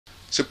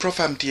So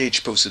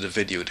ProfMTH posted a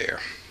video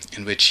there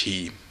in which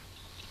he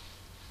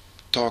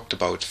talked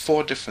about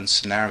 4 different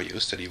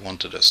scenarios that he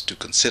wanted us to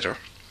consider,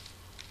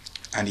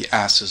 and he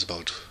asked us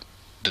about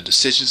the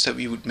decisions that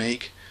we would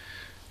make,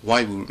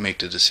 why we would make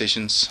the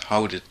decisions,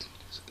 how did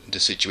the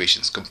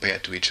situations compare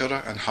to each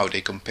other, and how they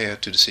compare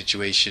to the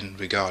situation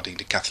regarding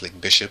the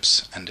Catholic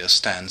bishops and their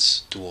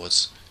stance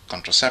towards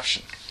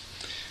contraception.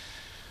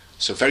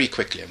 So very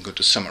quickly I'm going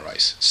to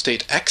summarize.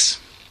 State X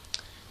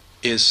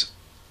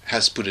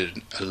has put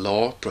in a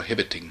law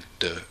prohibiting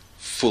the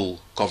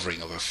full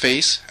covering of her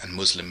face, and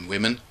Muslim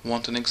women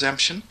want an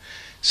exemption.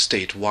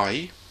 State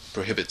Y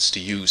prohibits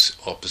the use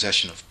or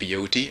possession of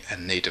peyote,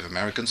 and Native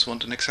Americans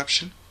want an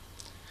exception.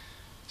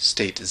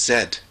 State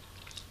Z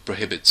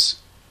prohibits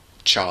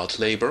child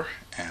labor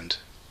and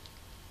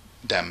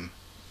them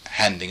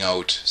handing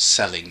out,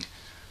 selling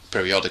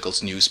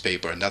periodicals,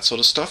 newspaper and that sort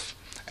of stuff.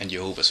 And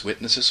Jehovah's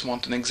Witnesses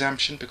want an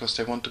exemption because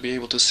they want to be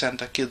able to send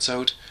their kids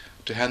out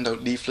to hand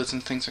out leaflets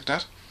and things like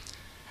that.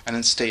 And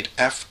in State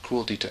F,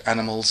 cruelty to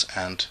animals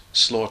and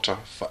slaughter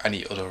for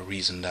any other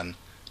reason than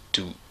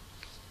to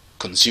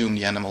consume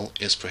the animal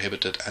is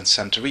prohibited, and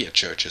Santeria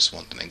churches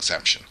want an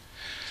exemption.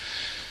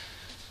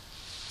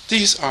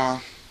 These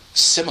are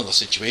similar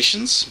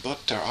situations,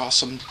 but there are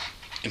some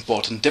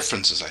important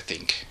differences, I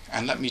think.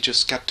 And let me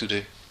just get to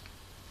the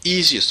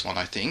easiest one,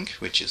 I think,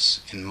 which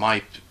is, in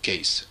my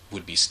case,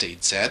 would be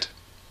State Z,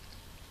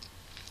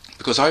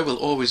 because I will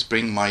always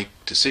bring my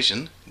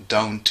decision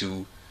down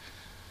to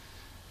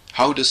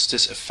how does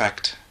this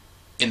affect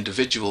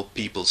individual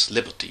people's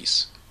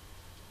liberties.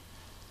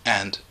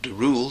 And the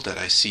rule that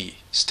I see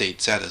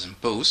State Z has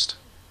imposed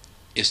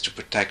is to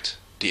protect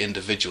the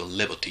individual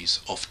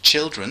liberties of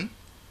children,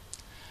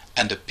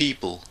 and the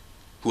people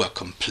who are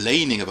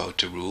complaining about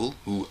the rule,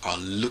 who are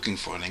looking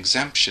for an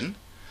exemption,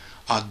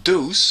 are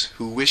those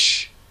who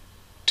wish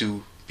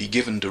to be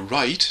given the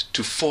right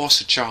to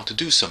force a child to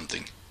do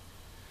something.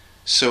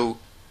 So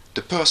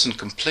the person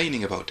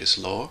complaining about this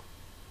law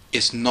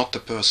is not the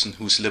person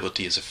whose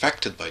liberty is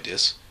affected by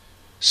this.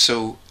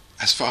 So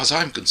as far as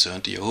I'm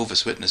concerned, the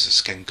Jehovah's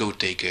Witnesses can go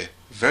take a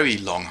very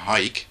long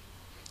hike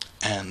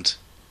and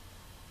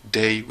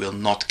they will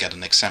not get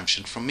an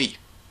exemption from me.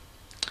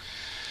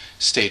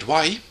 State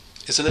Y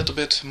is a little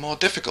bit more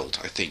difficult,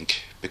 I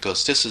think,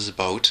 because this is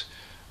about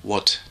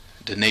what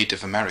the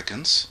Native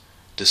Americans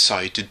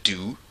decide to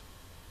do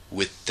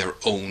with their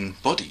own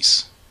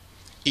bodies.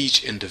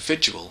 Each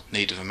individual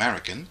Native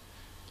American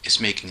is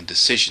making a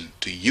decision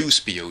to use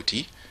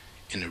peyote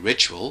in a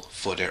ritual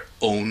for their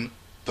own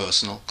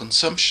personal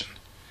consumption.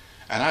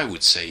 And I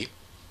would say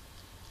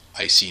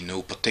I see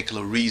no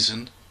particular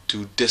reason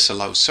to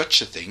disallow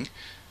such a thing,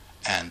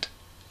 and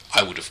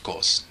I would of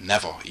course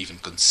never even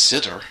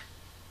consider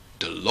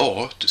the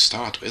law to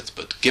start with,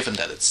 but given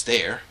that it's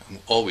there,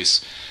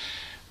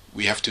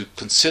 we have to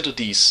consider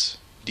these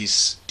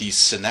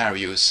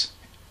scenarios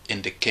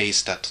in the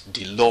case that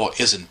the law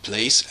is in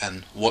place,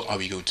 and what are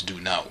we going to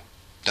do now?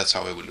 That's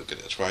how I would look at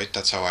it, right?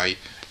 That's how I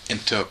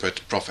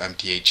interpret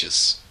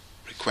ProfMTH's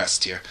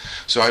request here.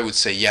 So I would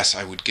say yes,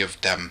 I would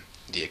give them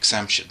the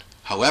exemption.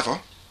 However,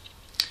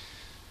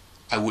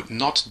 I would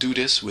not do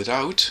this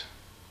without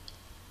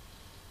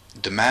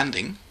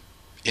demanding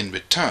in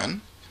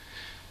return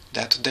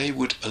that they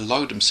would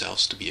allow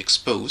themselves to be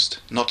exposed,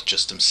 not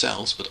just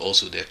themselves, but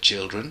also their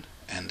children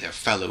and their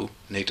fellow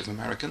Native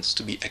Americans,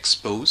 to be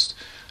exposed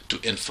to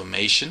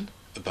information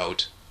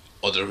about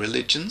other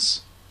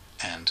religions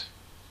and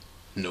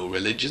no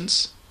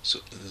religions,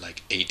 so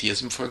like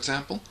atheism for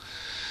example,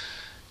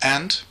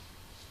 and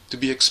to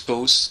be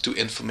exposed to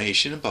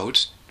information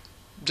about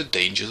the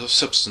dangers of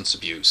substance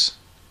abuse.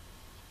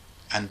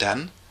 And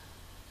then,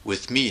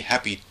 with me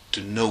happy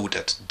to know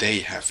that they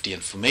have the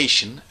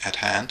information at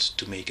hand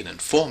to make an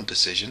informed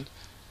decision,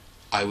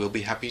 I will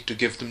be happy to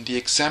give them the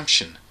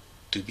exemption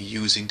to be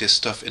using this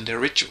stuff in their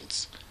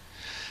rituals.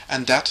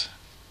 And that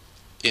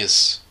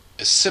is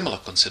a similar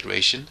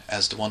consideration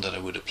as the one that I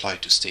would apply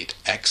to State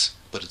X,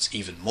 but it's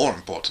even more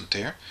important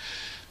there,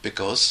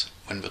 because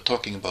when we're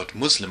talking about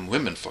Muslim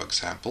women, for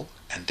example,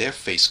 and their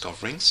face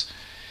coverings,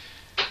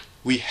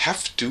 we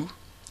have to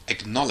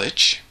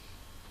acknowledge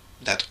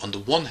that on the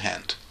one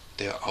hand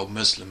there are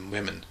Muslim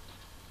women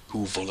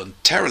who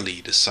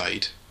voluntarily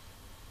decide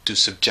to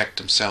subject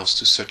themselves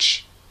to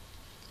such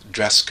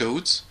dress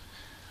codes.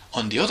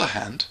 On the other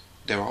hand,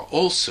 there are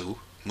also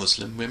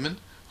Muslim women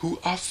who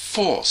are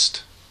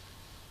forced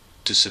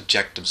to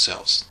subject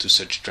themselves to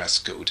such dress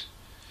code.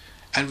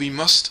 And we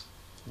must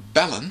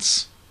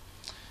balance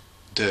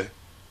the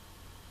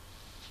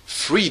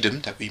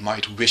freedom that we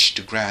might wish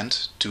to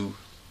grant to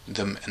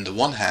them on the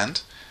one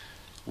hand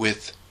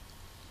with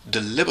the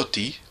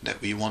liberty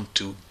that we want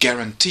to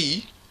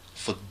guarantee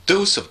for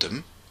those of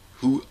them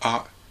who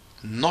are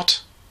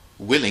not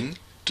willing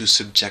to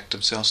subject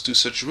themselves to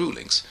such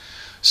rulings.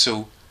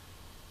 So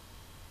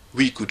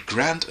we could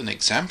grant an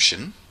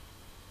exemption,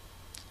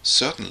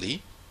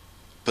 certainly,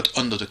 but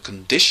under the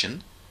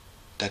condition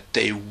that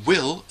they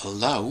will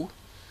allow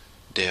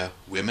their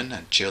women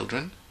and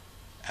children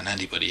and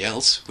anybody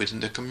else within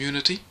the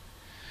community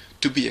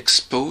to be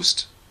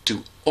exposed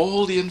to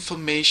all the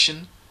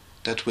information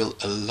that will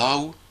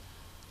allow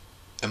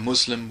a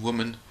Muslim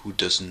woman who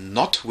does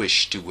not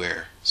wish to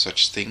wear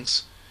such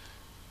things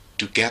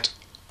to get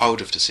out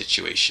of the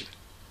situation.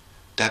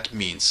 That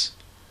means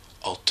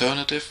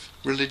alternative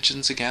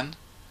religions again,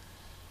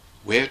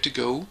 where to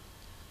go,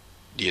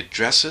 the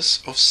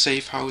addresses of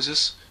safe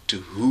houses,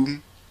 to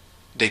whom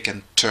they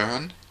can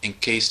turn in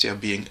case they are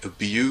being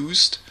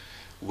abused,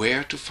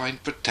 where to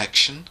find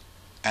protection,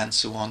 and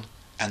so on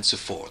and so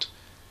forth.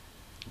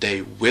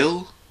 They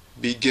will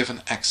be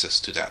given access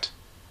to that.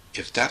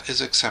 If that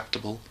is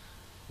acceptable,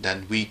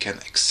 then we can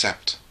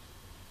accept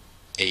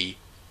a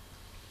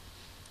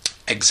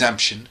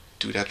exemption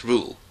to that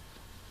rule.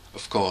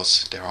 Of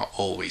course, there are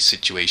always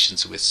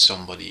situations with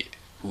somebody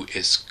who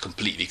is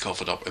completely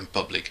covered up in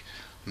public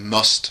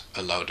must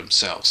allow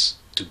themselves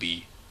to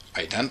be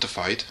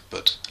identified,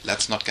 but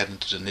let's not get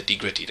into the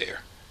nitty-gritty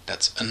there.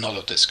 That's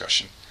another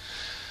discussion.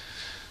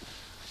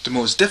 The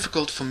most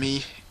difficult for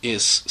me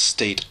is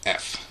state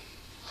F,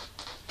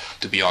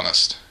 to be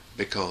honest,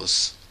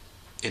 because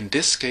in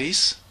this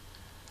case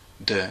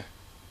the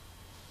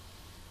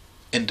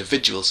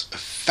individuals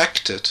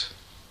affected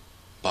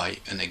by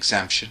an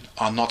exemption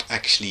are not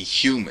actually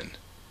human.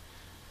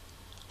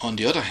 On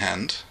the other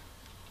hand,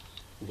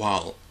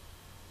 while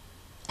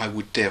I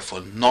would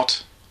therefore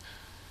not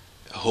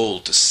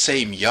hold the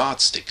same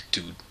yardstick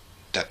to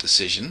that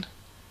decision,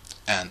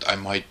 and I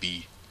might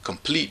be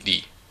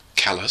completely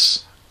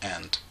callous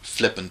and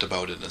flippant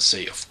about it and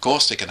say, of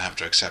course they can have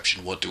their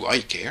exception, what do I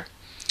care?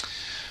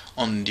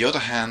 On the other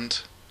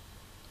hand,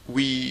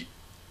 we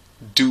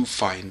do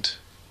find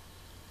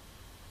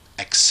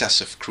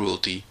excessive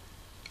cruelty,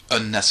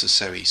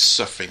 unnecessary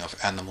suffering of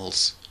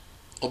animals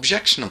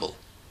objectionable.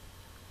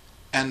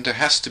 And there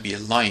has to be a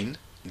line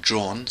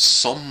drawn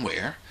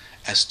somewhere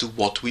as to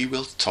what we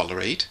will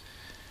tolerate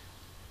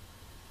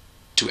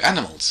to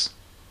animals.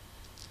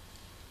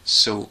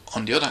 So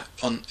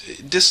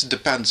this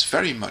depends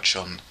very much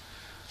on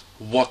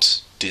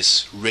what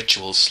this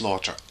ritual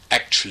slaughter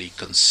actually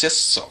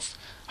consists of.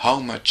 How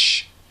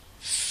much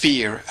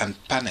fear and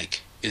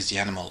panic is the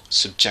animal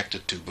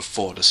subjected to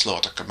before the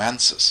slaughter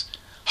commences?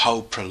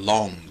 How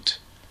prolonged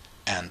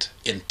and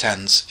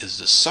intense is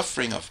the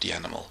suffering of the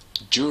animal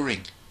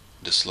during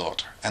the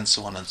slaughter, and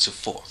so on and so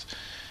forth.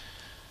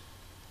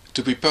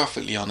 To be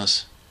perfectly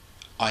honest,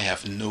 I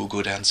have no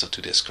good answer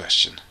to this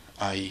question.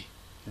 I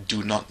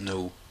do not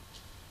know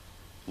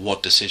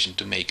what decision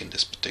to make in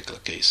this particular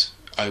case.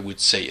 I would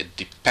say it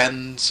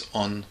depends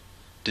on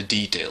the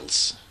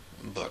details,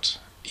 but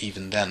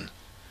even then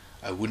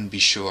I wouldn't be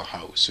sure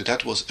how. So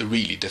that was a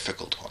really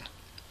difficult one.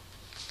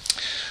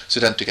 So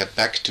then to get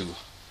back to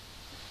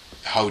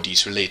how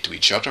these relate to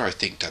each other, I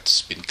think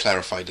that's been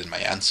clarified in my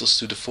answers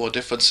to the 4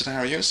 different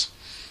scenarios.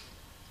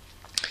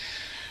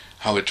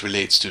 How it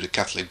relates to the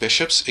Catholic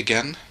bishops,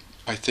 again,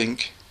 I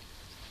think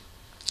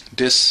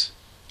this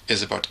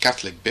is about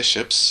Catholic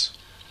bishops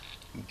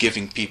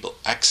giving people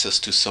access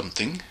to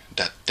something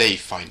that they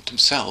find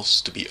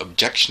themselves to be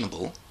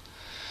objectionable,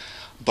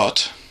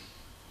 but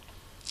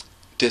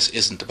this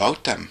isn't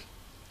about them.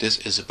 This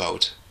is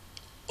about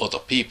other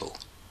people.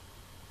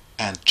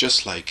 And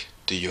just like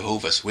the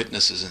Jehovah's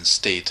Witnesses in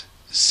state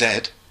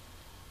Z,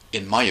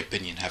 in my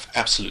opinion, have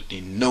absolutely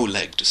no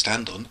leg to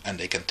stand on, and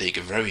they can take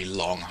a very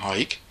long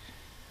hike,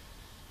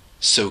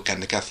 so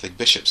can the Catholic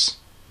bishops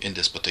in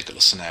this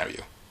particular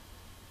scenario.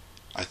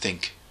 I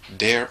think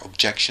their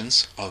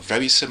objections are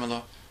very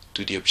similar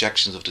to the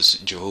objections of the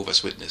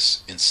Jehovah's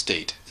Witness in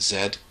state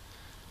Z,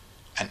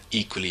 and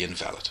equally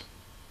invalid.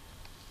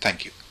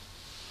 Thank you.